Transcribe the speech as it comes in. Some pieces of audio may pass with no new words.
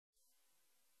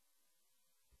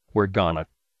We're gonna.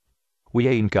 We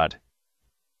ain't got.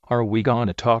 Are we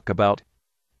gonna talk about?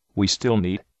 We still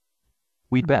need.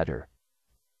 We'd better.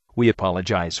 We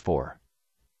apologize for.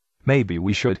 Maybe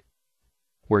we should.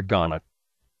 We're gonna.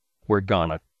 We're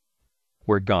gonna.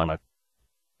 We're gonna.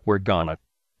 We're gonna.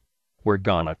 We're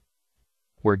gonna.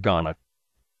 We're gonna.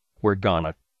 We're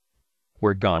gonna.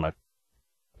 We're gonna.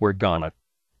 We're gonna.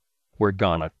 We're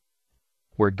gonna.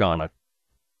 We're gonna.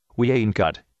 We ain't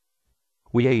got.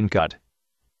 We ain't got.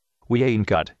 We ain't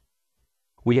got.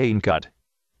 We ain't got.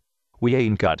 We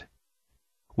ain't got.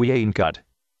 We ain't got.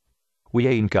 We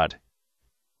ain't got.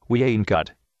 We ain't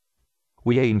got.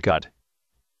 We ain't got.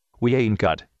 We ain't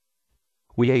got.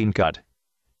 We ain't got.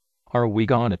 Are we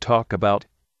gonna talk about?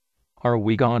 Are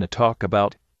we gonna talk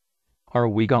about? Are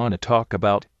we gonna talk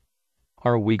about?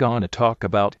 Are we gonna talk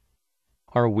about?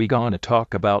 Are we gonna talk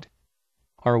about?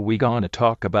 Are we gonna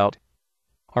talk about?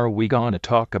 Are we gonna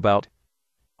talk about?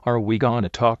 Are we gonna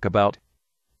talk about?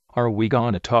 Are we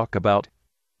gonna talk about?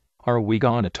 Are we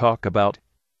gonna talk about?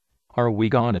 Are we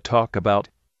gonna talk about?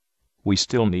 We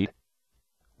still need.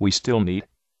 We still need.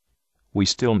 We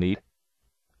still need.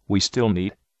 We still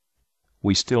need.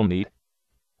 We still need.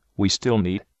 We still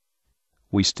need.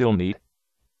 We still need.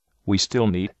 We still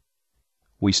need.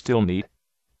 We still need.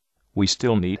 We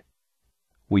still need.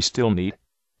 We still need.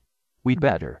 We'd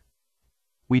better.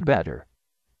 We'd better.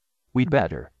 We'd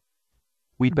better.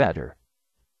 We'd better.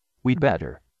 We'd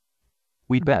better.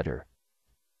 We'd better.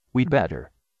 We'd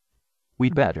better.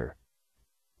 We'd better.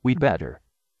 We'd better.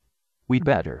 We'd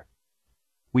better.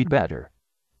 We'd better.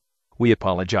 We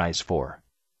apologize for.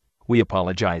 We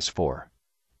apologize for.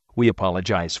 We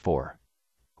apologize for.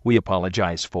 We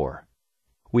apologize for.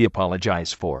 We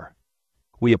apologize for.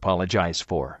 We apologize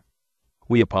for.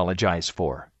 We apologize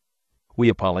for. We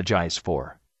apologize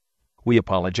for. We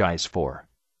apologize for.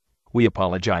 We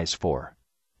apologize for.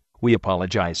 We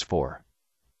apologize for.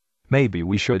 Maybe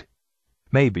we should.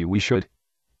 Maybe we should.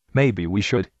 Maybe we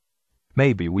should.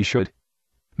 Maybe we should.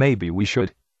 Maybe we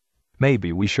should.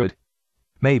 Maybe we should.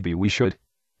 Maybe we should.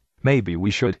 Maybe we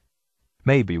should.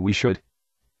 Maybe we should.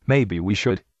 Maybe we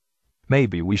should.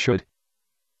 Maybe we should.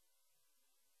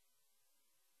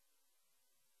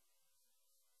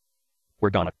 We're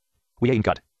gonna. We ain't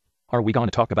got. Are we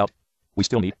gonna talk about? We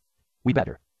still need. We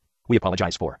better. We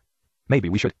apologize for. Maybe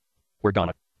we should. We're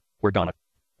gonna. We're gonna.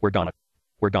 We're gonna.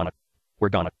 We're gonna. We're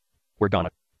gonna. We're gonna.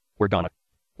 We're gonna.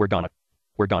 We're gonna.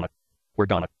 We're gonna. We're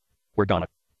gonna. We're gonna.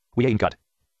 We ain't got.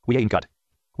 We ain't got.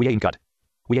 We ain't got.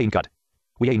 We ain't got.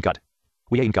 We ain't got. We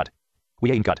ain't got.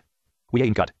 We ain't got. We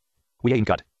ain't got. We ain't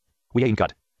got. We ain't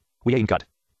got. We ain't got.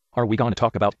 Are we gonna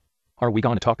talk about? Are we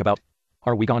gonna talk about?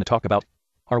 Are we gonna talk about?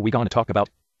 Are we gonna talk about?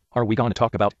 Are we gonna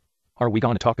talk about? Are we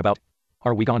gonna talk about?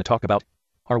 Are we gonna talk about?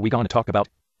 Are we gonna talk about?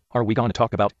 Are we gonna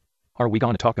talk about? Are we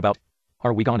gonna talk about?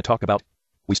 Are we gonna talk about?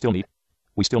 We still need.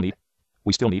 We still need.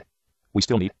 We still need. We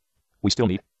still need. We still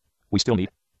need. We still need.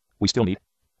 We still need.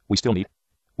 We still need.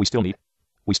 We still need.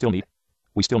 We still need.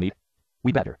 We still need.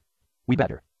 We better. We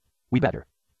better. We better.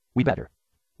 We better.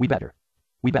 We better.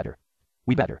 We better.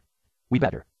 We better. We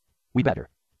better. We better.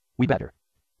 We better.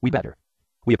 We better.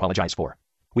 We apologize for.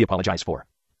 We apologize for.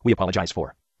 We apologize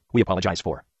for. We apologize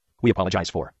for. We apologize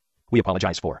for. We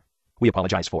apologize for. We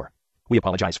apologize for. We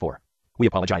apologize for. We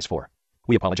apologize for.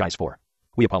 We apologize for.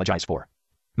 We apologize for.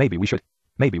 Maybe we should.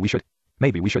 Maybe we should.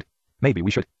 Maybe we should. Maybe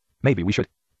we should. Maybe we should.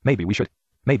 Maybe we should.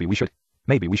 Maybe we should.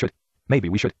 Maybe we should. Maybe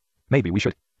we should. Maybe we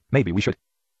should. Maybe we should.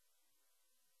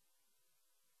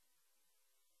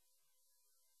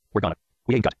 We're gonna.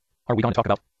 We ain't got. Are we gonna talk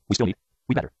about? We still need.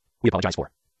 We better. We apologize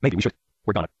for. Maybe we should.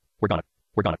 We're gonna. We're gonna.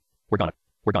 We're gonna. We're gonna.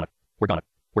 We're gonna. We're gonna.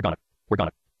 We're gonna. We're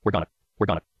gonna. We're gonna. We're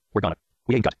gonna. We're gonna.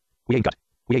 We ain't got. We ain't got.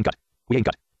 We ain't got. We ain't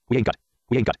got. We ain't got.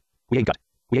 We ain't got. We ain't got.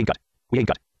 We ain't got. We ain't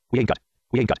got. We ain't got.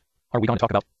 We ain't got. Are we gonna talk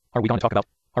about? Are we gonna talk about?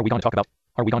 Are we gonna talk about?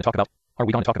 Are we gonna talk about? Are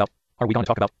we gonna talk about? Are we gonna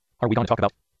talk about? Are we gonna talk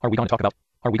about? Are we gonna talk about?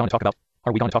 Are we gonna talk about?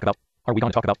 Are we gonna talk about? Are we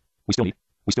gonna talk about? We still need.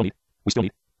 We still need. We still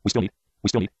need. We still need. We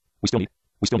still need. We still need.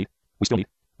 We still need. We still need.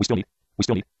 We still need. We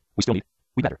still need. We still need.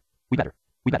 We better. We better.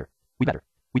 We better. We better.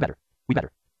 We better. We better.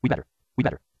 We better. We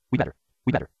better. We better.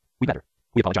 We better. We better.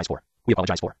 We apologize for. We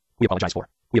apologize for. We apologize for.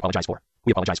 We apologize for.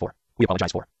 We apologize for. We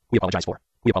apologize for. We apologize for.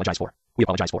 We apologize for. We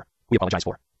apologize for. We apologize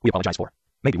for. We apologize for.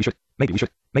 Maybe we should. Maybe we should.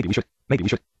 Maybe we should. Maybe we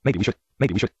should. Maybe we should.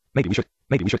 Maybe we should. Maybe we should.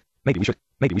 Maybe we should. Maybe we should.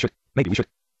 Maybe we should. Maybe we should.